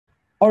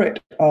All right,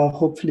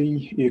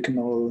 hopefully you can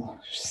all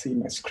see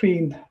my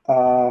screen.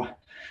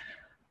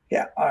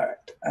 Yeah, all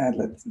right, and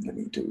let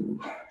me do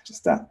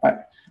just that. All right.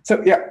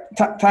 So yeah,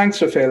 thanks,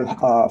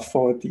 Rafael,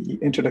 for the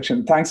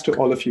introduction. Thanks to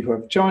all of you who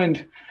have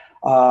joined.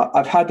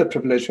 I've had the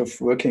privilege of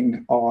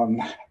working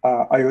on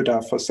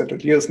IODA for several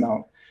years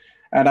now,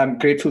 and I'm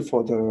grateful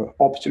for the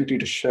opportunity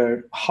to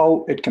share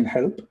how it can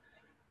help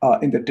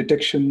in the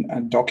detection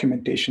and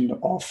documentation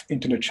of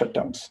internet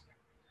shutdowns.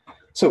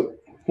 So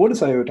what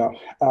is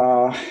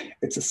IODA?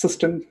 It's a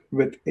system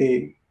with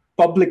a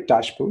public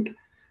dashboard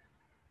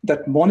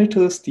that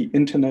monitors the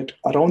internet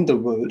around the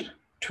world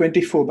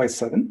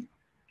 24/7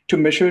 to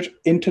measure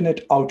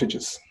internet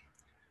outages.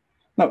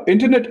 Now,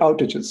 internet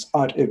outages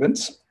are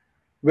events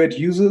where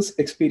users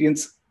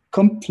experience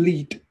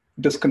complete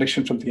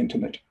disconnection from the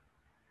internet.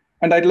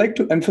 And I'd like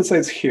to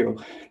emphasize here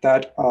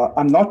that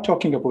I'm not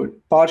talking about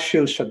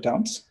partial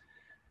shutdowns,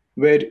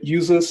 where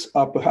users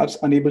are perhaps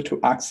unable to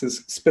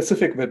access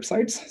specific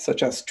websites,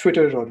 such as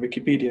Twitter or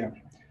Wikipedia,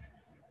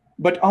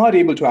 but are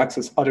able to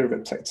access other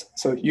websites.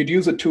 So you'd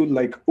use a tool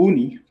like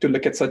Uni to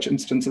look at such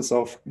instances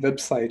of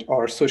website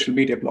or social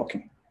media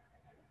blocking.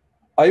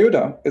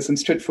 IODA is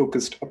instead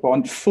focused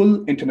upon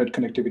full internet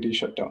connectivity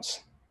shutdowns,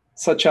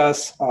 such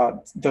as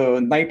the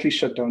nightly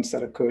shutdowns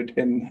that occurred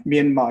in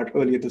Myanmar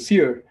earlier this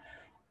year,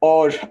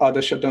 or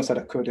the shutdowns that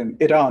occurred in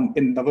Iran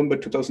in November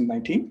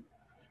 2019,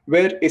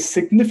 where a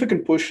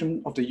significant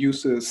portion of the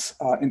users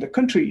in the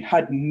country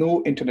had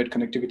no internet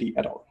connectivity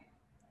at all.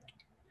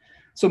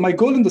 So my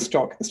goal in this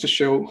talk is to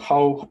show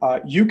how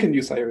you can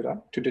use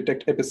IODA to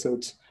detect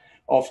episodes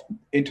of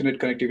internet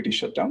connectivity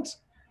shutdowns.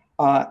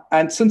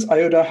 And since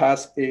IODA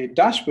has a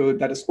dashboard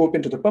that is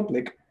open to the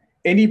public,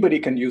 anybody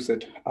can use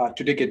it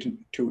to dig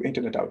into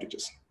internet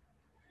outages.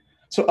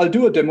 So I'll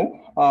do a demo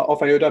of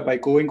IODA by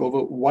going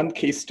over one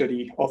case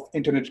study of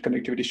internet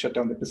connectivity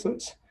shutdown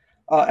episodes.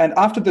 And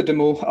after the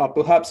demo,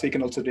 perhaps we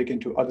can also dig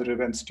into other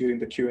events during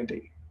the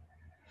Q&A.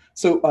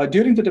 So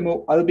during the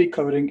demo, I'll be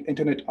covering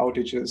internet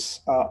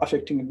outages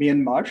affecting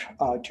Myanmar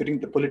during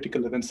the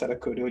political events that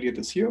occurred earlier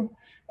this year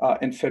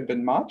in February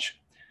and March.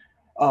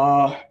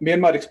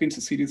 Myanmar experienced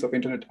a series of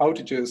internet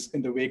outages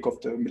in the wake of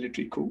the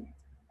military coup.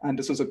 And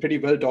this was a pretty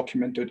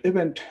well-documented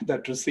event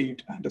that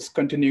received and is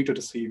continuing to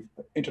receive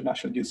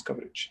international news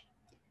coverage.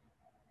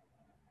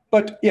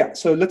 But yeah,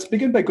 so let's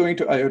begin by going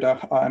to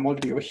IODA. I'm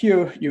already over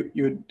here.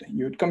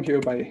 You'd come here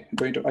by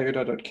going to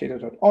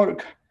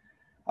ioda.caida.org.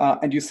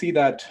 And you see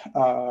that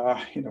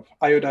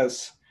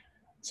IODA's,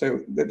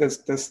 so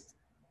there's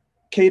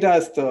CAIDA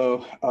is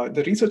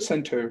the research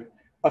center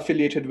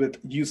affiliated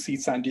with UC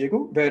San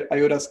Diego, where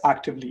IODA is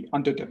actively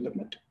under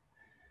development.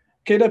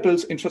 CAIDA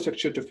builds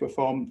infrastructure to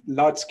perform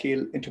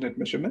large-scale internet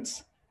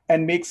measurements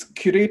and makes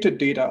curated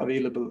data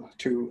available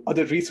to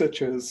other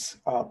researchers,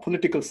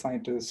 political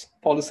scientists,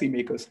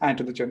 policymakers, and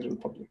to the general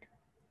public.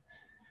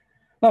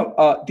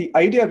 Now, the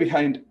idea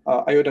behind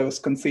IODA was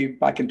conceived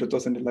back in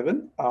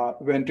 2011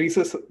 when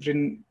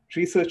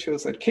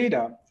researchers at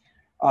CAIDA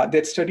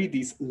they'd studied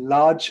these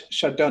large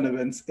shutdown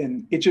events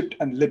in Egypt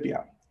and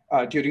Libya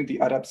during the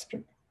Arab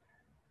Spring.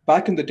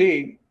 Back in the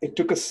day, it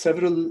took us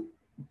several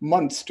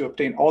months to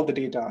obtain all the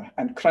data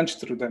and crunch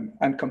through them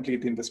and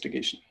complete the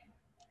investigation.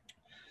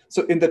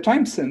 So in the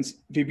time since,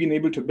 we've been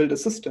able to build a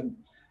system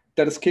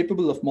that is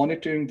capable of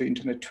monitoring the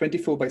internet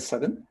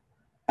 24/7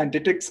 and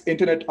detects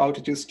internet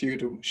outages due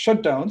to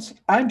shutdowns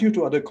and due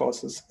to other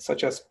causes,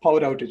 such as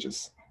power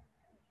outages.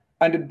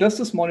 And it does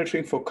this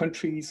monitoring for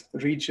countries,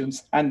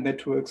 regions, and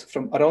networks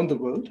from around the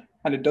world,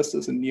 and it does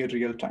this in near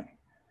real time.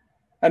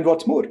 And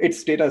what's more,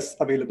 its data is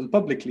available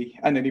publicly,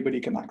 and anybody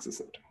can access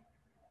it.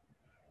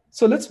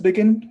 So let's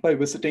begin by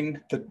visiting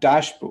the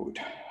dashboard.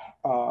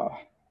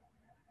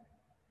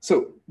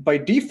 So by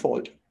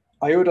default,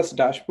 IODA's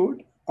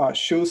dashboard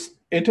shows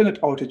internet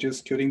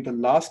outages during the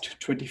last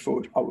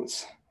 24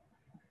 hours.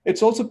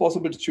 It's also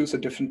possible to choose a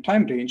different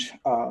time range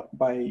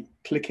by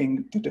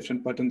clicking the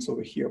different buttons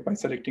over here by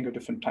selecting a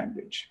different time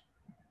range.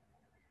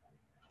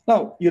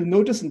 Now, you'll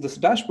notice in this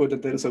dashboard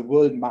that there is a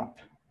world map.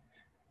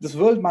 This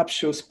world map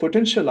shows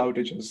potential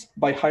outages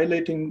by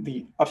highlighting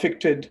the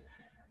affected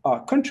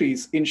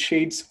countries in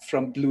shades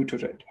from blue to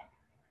red.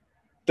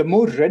 The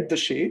more red the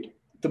shade,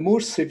 the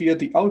more severe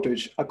the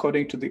outage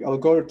according to the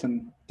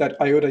algorithm that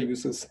IODA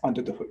uses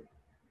under the hood.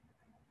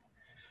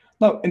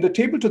 Now, in the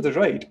table to the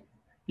right,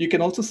 you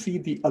can also see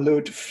the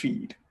alert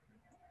feed.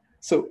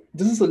 So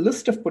this is a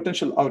list of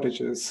potential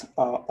outages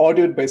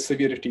ordered by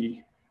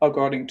severity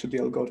according to the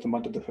algorithm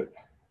under the hood.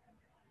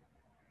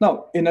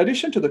 Now, in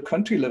addition to the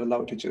country level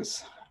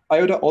outages,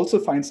 IODA also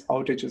finds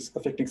outages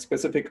affecting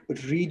specific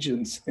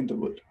regions in the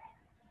world.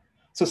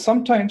 So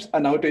sometimes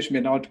an outage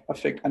may not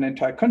affect an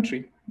entire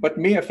country, but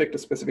may affect a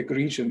specific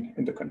region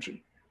in the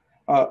country.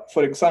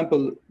 For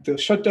example, the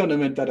shutdown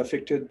event that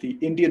affected the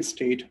Indian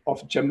state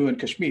of Jammu and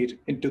Kashmir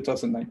in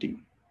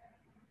 2019.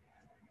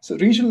 So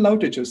regional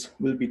outages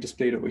will be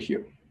displayed over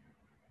here.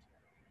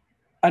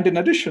 And in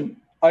addition,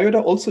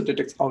 IODA also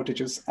detects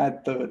outages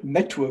at the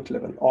network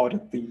level or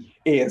at the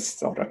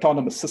AS or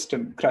autonomous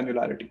system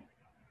granularity.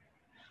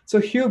 So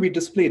here we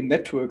display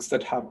networks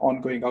that have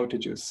ongoing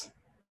outages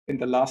in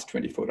the last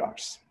 24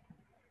 hours.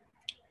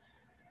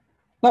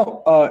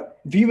 Now,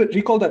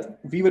 recall that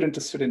we were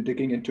interested in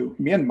digging into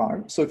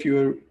Myanmar. So if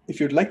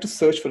you'd like to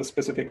search for a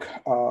specific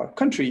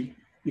country,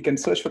 you can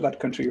search for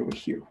that country over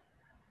here.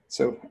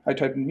 So I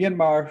type in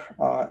Myanmar,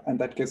 and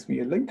that gives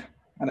me a link,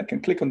 and I can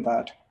click on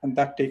that, and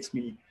that takes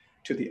me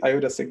to the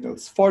IODA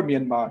signals for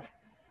Myanmar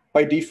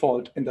by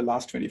default in the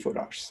last 24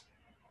 hours.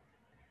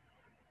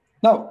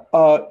 Now,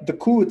 the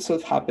coup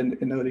itself happened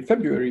in early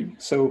February,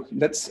 so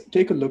let's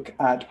take a look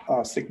at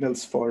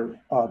signals for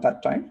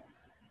that time.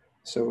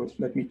 So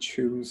let me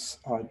choose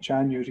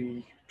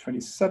January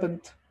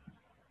 27th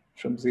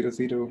from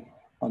 00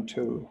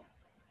 until,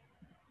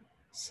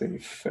 say,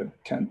 Feb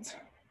 10th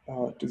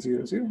to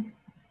 00.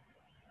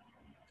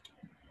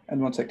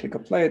 And once I click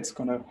apply, it's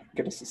gonna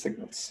get us the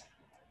signals.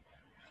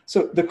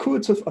 So the coup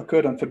itself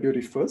occurred on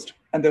February 1st,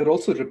 and there were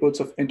also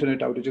reports of internet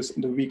outages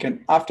in the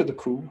weekend after the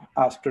coup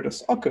as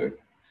protests occurred.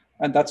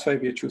 And that's why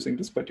we are choosing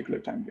this particular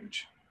time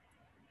range.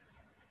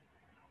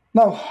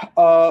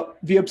 Now,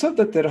 we observed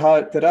that there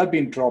have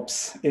been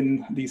drops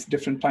in these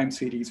different time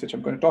series, which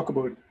I'm going to talk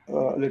about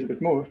a little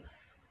bit more.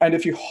 And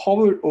if you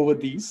hover over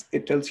these,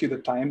 it tells you the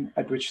time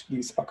at which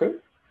these occur.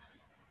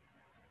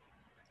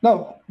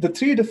 Now, the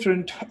three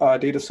different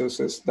data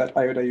sources that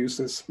IODA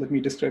uses, let me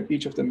describe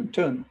each of them in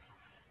turn.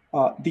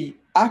 The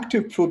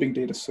active probing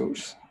data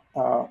source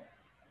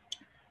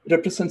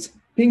represents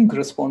ping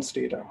response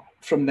data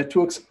from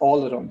networks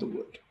all around the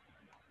world.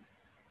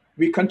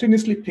 We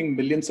continuously ping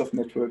millions of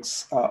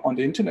networks on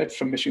the internet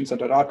from machines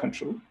under our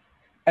control.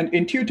 And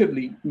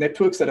intuitively,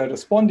 networks that are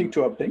responding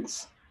to our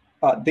pings,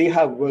 they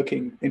have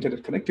working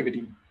internet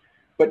connectivity.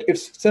 But if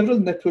several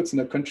networks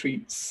in a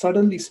country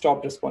suddenly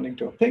stop responding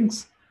to our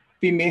pings,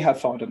 we may have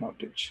found an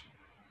outage.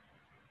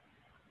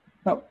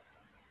 Now,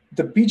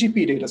 the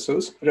BGP data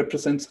source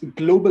represents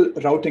global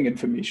routing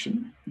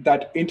information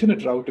that internet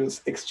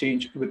routers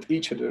exchange with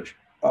each other,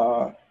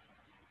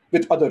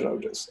 with other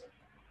routers.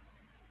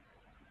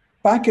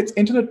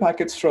 Internet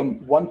packets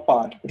from one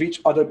part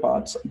reach other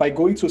parts by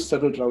going through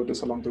several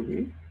routers along the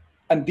way.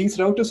 And these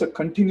routers are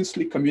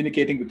continuously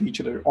communicating with each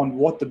other on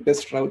what the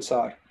best routes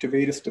are to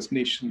various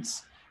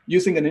destinations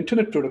using an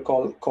internet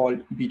protocol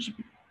called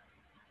BGP.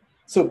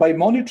 So by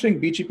monitoring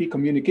BGP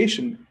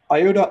communication,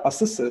 IODA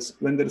assesses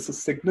when there is a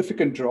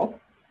significant drop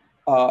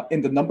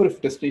in the number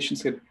of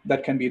destinations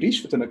that can be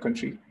reached within a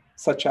country,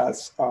 such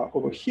as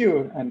over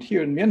here and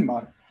here in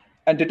Myanmar,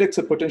 and detects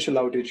a potential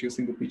outage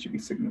using the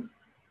BGP signal.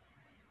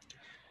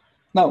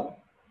 Now,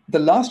 the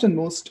last and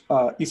most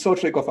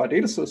esoteric of our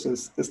data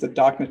sources is the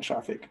darknet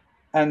traffic.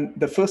 And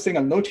the first thing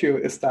I'll note here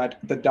is that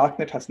the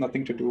darknet has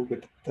nothing to do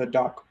with the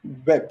dark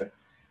web.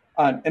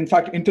 And in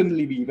fact,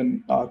 internally, we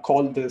even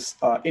call this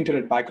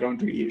internet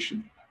background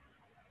radiation.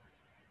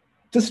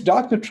 This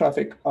darknet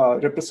traffic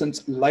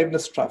represents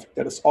liveness traffic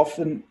that is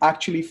often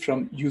actually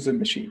from user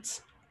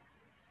machines.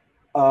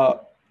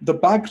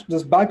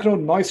 This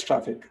background noise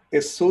traffic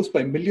is sourced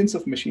by millions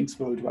of machines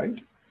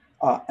worldwide,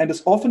 and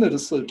is often a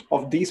result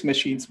of these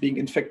machines being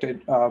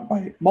infected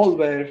by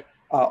malware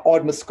or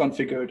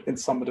misconfigured in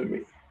some other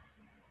way.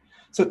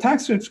 So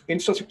thanks to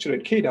infrastructure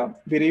at CAIDA,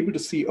 we're able to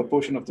see a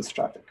portion of this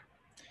traffic.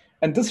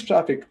 And this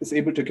traffic is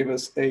able to give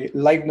us a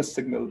liveness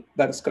signal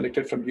that is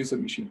collected from user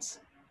machines.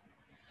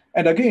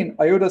 And again,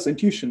 IODA's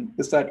intuition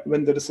is that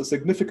when there is a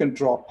significant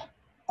drop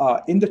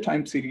in the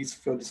time series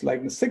for this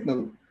liveness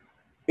signal,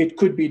 it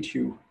could be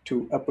due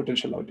to a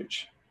potential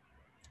outage.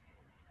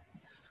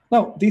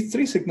 Now, these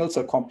three signals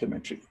are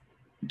complementary.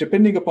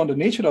 Depending upon the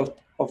nature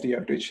of the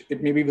outage,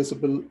 it may be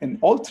visible in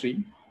all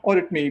three, or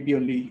it may be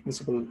only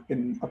visible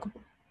in a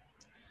couple.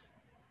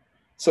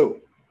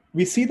 So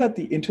we see that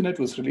the internet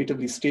was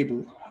relatively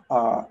stable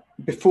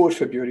before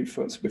February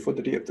 1st, before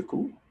the day of the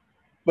coup.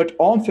 But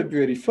on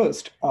February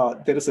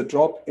 1st, there is a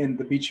drop in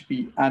the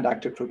BGP and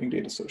active probing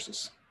data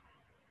sources.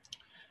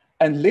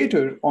 And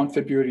later on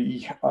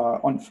February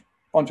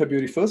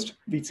 1st,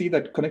 we see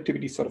that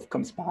connectivity sort of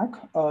comes back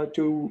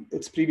to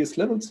its previous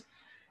levels.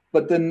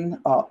 But then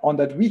on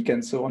that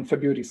weekend, so on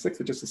February 6th,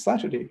 which is a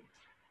Saturday,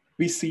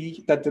 we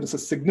see that there is a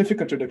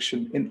significant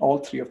reduction in all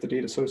three of the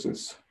data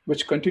sources,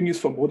 which continues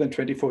for more than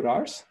 24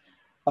 hours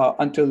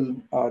until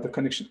the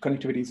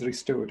connectivity is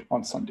restored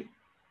on Sunday.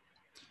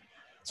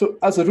 So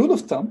as a rule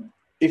of thumb,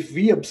 if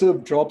we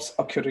observe drops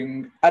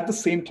occurring at the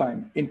same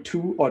time in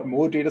two or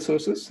more data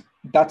sources,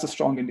 that's a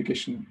strong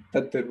indication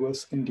that there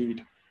was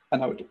indeed an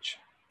outage.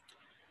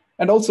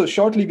 And also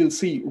shortly, we'll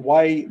see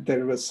why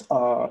there was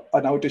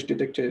an outage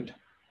detected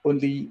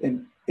only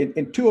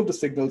in two of the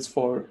signals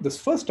for this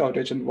first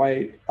outage and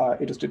why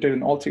it is detected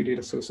in all three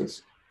data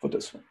sources for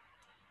this one.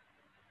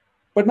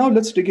 But now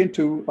let's dig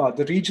into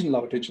the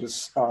regional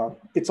outages.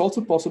 It's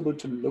also possible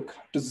to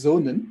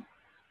zone in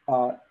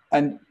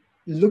and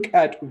look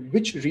at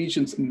which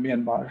regions in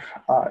Myanmar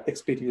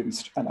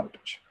experienced an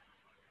outage.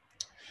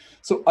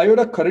 So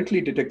IODA currently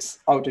detects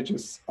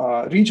outages,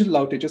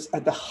 regional outages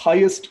at the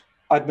highest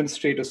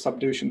administrative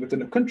subdivision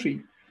within a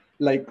country,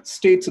 like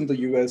states in the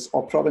US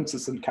or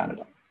provinces in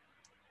Canada.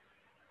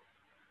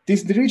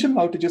 The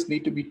regional outages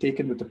need to be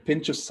taken with a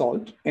pinch of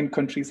salt in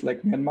countries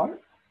like Myanmar.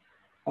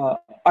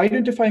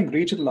 Identifying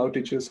regional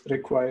outages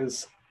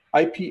requires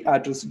IP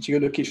address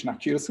geolocation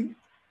accuracy.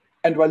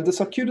 And while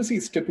this accuracy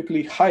is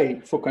typically high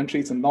for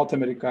countries in North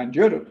America and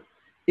Europe,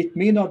 it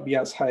may not be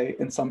as high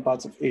in some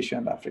parts of Asia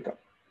and Africa.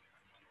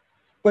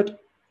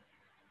 But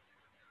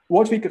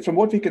from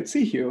what we can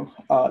see here,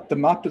 the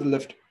map to the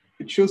left,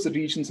 it shows the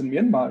regions in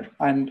Myanmar,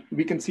 and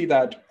we can see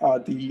that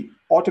the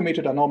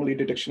automated anomaly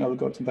detection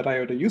algorithm that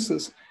IODA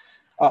uses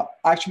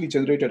actually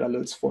generated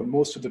alerts for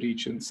most of the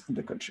regions in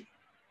the country.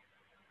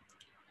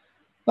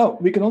 Now,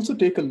 we can also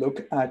take a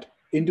look at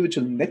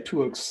individual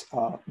networks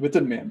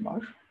within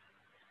Myanmar.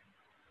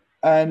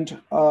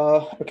 And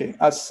okay,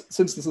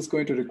 since this is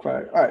going to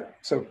require, all right,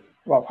 so,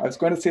 well, I was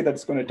going to say that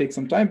it's going to take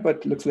some time,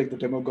 but looks like the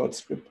demo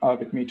gods are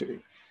with me today.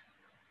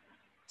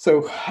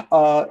 So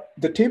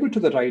the table to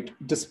the right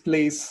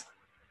displays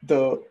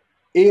the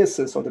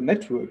ASs or the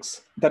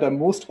networks that are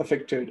most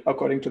affected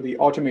according to the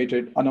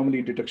automated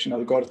anomaly detection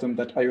algorithm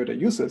that IODA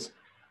uses.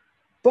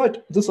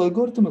 But this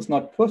algorithm is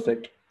not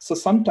perfect. So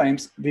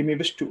sometimes we may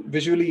wish to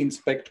visually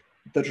inspect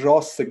the raw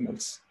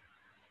signals.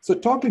 So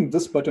toggling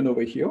this button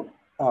over here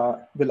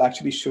will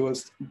actually show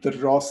us the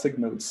raw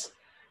signals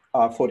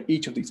for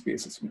each of these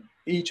bases.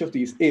 Each of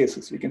these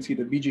ASs, we can see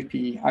the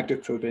BGP,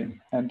 active probing,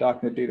 and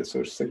darknet data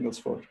source signals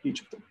for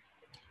each of them.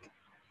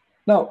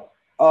 Now,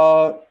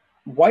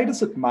 why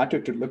does it matter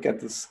to look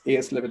at this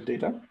AS level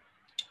data?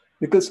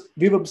 Because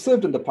we've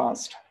observed in the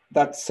past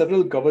that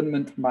several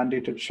government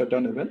mandated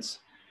shutdown events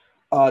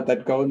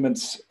that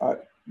governments,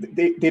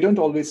 they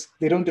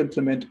don't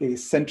implement a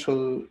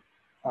central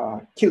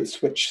kill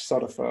switch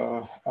sort of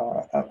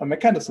a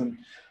mechanism,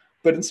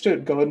 but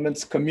instead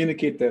governments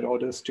communicate their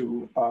orders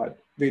to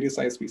various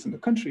ISPs in the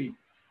country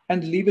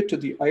and leave it to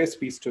the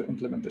ISPs to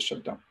implement the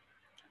shutdown.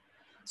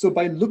 So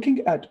by looking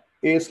at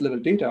AS level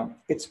data,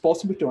 it's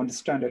possible to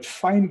understand at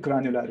fine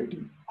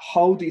granularity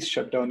how these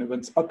shutdown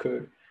events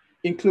occur,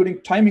 including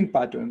timing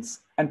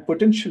patterns and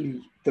potentially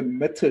the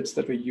methods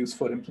that we use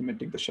for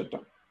implementing the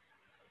shutdown.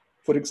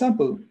 For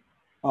example,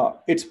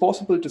 it's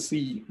possible to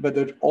see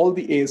whether all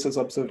the ASs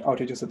observed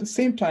outages at the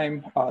same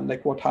time,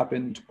 like what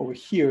happened over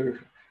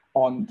here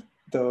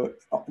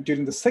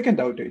during the second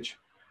outage,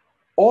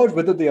 or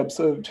whether they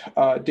observed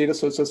data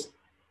sources,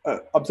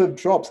 observed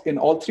drops in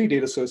all three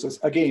data sources,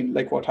 again,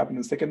 like what happened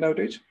in the second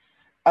outage,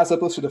 as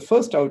opposed to the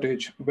first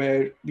outage,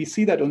 where we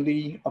see that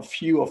only a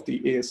few of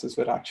the ASs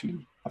were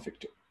actually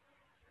affected.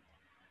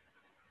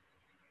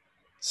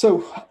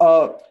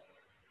 So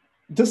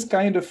this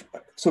kind of,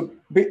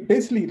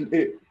 basically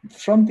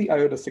from the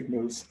IODA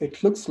signals,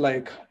 it looks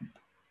like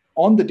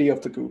on the day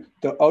of the coup,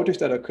 the outage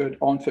that occurred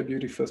on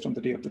February 1st on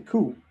the day of the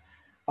coup,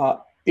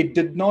 it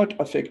did not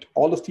affect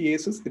all of the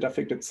ASs, it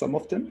affected some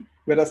of them,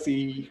 whereas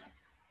the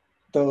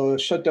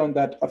shutdown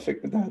that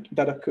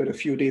occurred a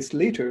few days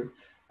later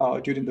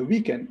during the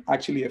weekend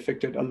actually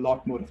affected a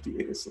lot more of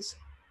the ASs.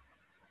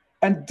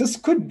 And this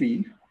could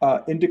be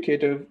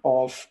indicative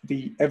of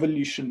the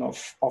evolution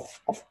of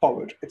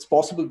power. It's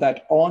possible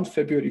that on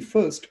February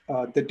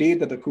 1st, the day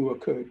that the coup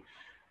occurred,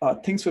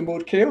 things were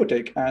more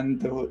chaotic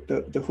and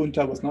the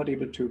junta was not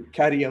able to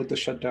carry out the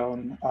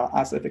shutdown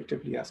as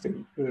effectively as they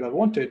would have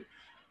wanted.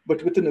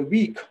 But within a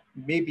week,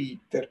 maybe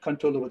their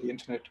control over the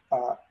internet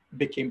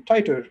became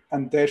tighter,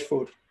 and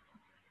therefore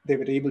they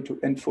were able to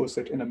enforce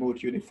it in a more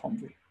uniform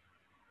way.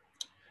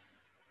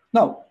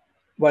 Now,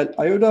 while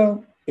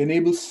IODA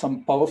enables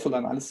some powerful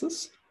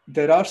analysis,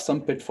 there are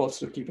some pitfalls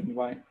to keep in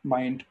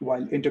mind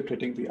while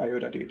interpreting the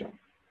IODA data.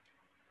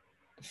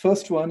 The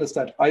first one is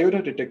that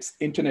IODA detects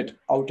internet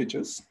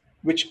outages,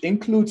 which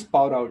includes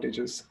power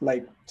outages,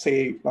 like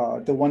say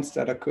the ones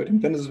that occurred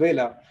in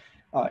Venezuela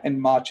in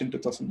March in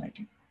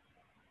 2019.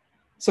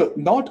 So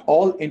not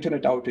all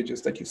internet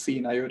outages that you see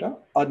in IODA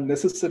are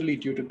necessarily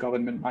due to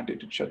government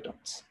mandated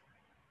shutdowns.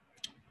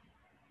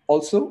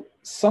 Also,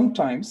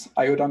 sometimes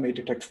IODA may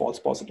detect false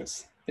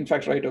positives. In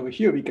fact, right over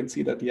here, we can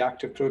see that the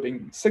active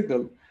probing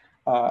signal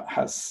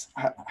has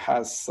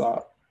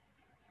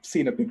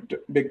seen a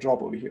big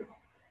drop over here.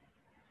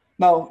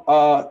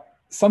 Now,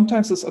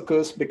 sometimes this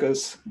occurs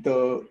because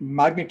the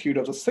magnitude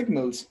of the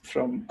signals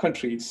from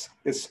countries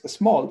is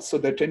small, so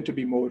there tend to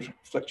be more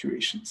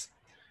fluctuations.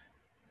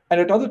 And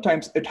at other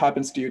times, it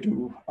happens due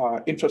to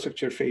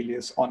infrastructure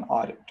failures on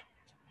our end.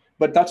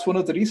 But that's one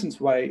of the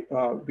reasons why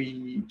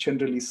we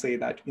generally say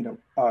that,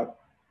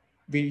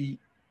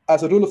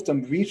 as a rule of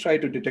thumb, we try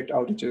to detect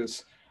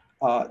outages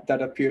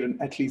that appear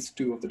in at least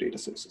 2 of the data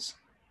sources.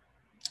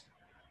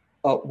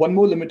 One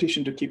more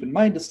limitation to keep in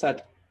mind is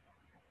that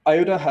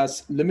IODA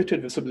has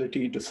limited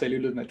visibility into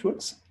cellular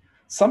networks.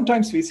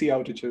 Sometimes we see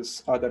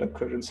outages that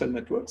occur in cell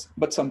networks,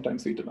 but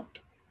sometimes we do not.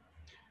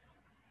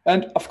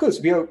 And of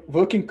course, we are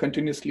working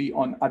continuously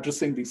on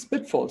addressing these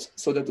pitfalls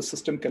so that the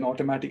system can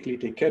automatically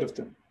take care of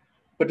them.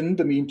 But in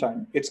the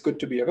meantime, it's good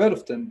to be aware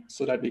of them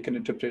so that we can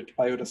interpret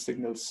IODA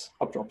signals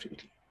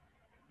appropriately.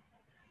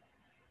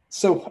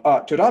 So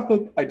to wrap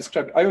up, I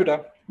described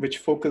IODA, which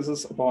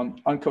focuses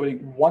upon uncovering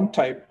one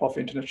type of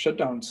internet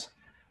shutdowns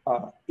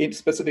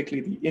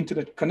specifically the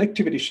internet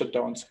connectivity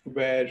shutdowns,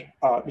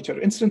 which are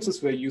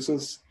instances where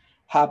users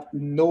have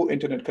no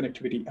internet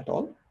connectivity at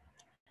all.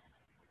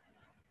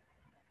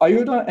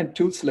 IODA and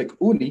tools like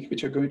UNI,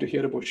 which you're going to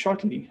hear about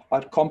shortly,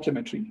 are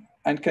complementary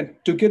and can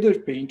together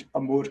paint a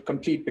more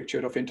complete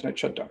picture of internet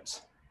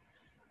shutdowns.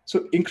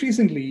 So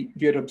increasingly,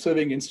 we are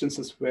observing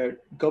instances where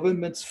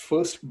governments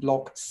first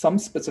block some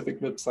specific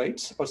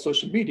websites or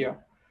social media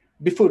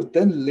before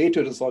then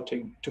later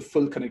resorting to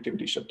full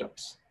connectivity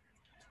shutdowns.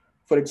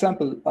 For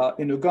example,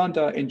 in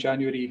Uganda in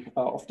January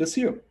of this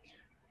year,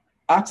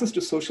 access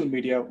to social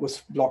media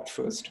was blocked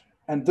first.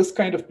 And this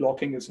kind of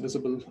blocking is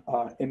visible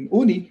in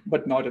UNI,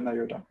 but not in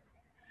IODA.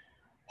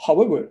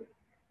 However,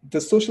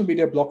 the social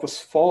media block was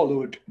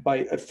followed by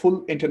a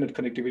full internet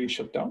connectivity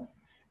shutdown.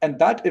 And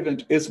that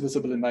event is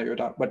visible in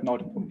IODA, but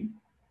not in UNI.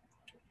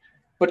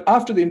 But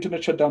after the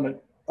internet shutdown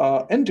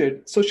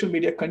ended, social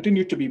media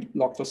continued to be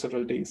blocked for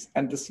several days.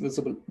 And this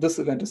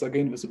event is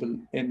again visible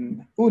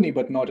in UNI,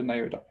 but not in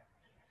IODA.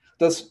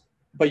 Thus,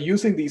 by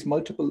using these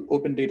multiple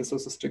open data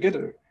sources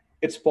together,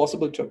 it's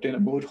possible to obtain a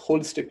more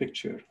holistic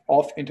picture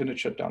of internet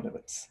shutdown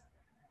events.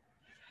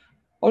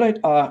 All right,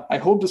 I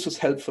hope this was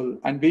helpful,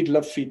 and we'd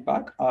love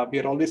feedback. We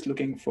are always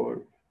looking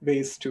for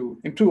ways to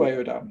improve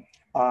IODA.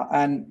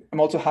 And I'm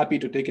also happy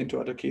to dig into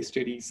other case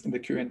studies in the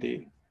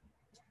Q&A.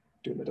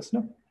 Do let us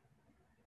know.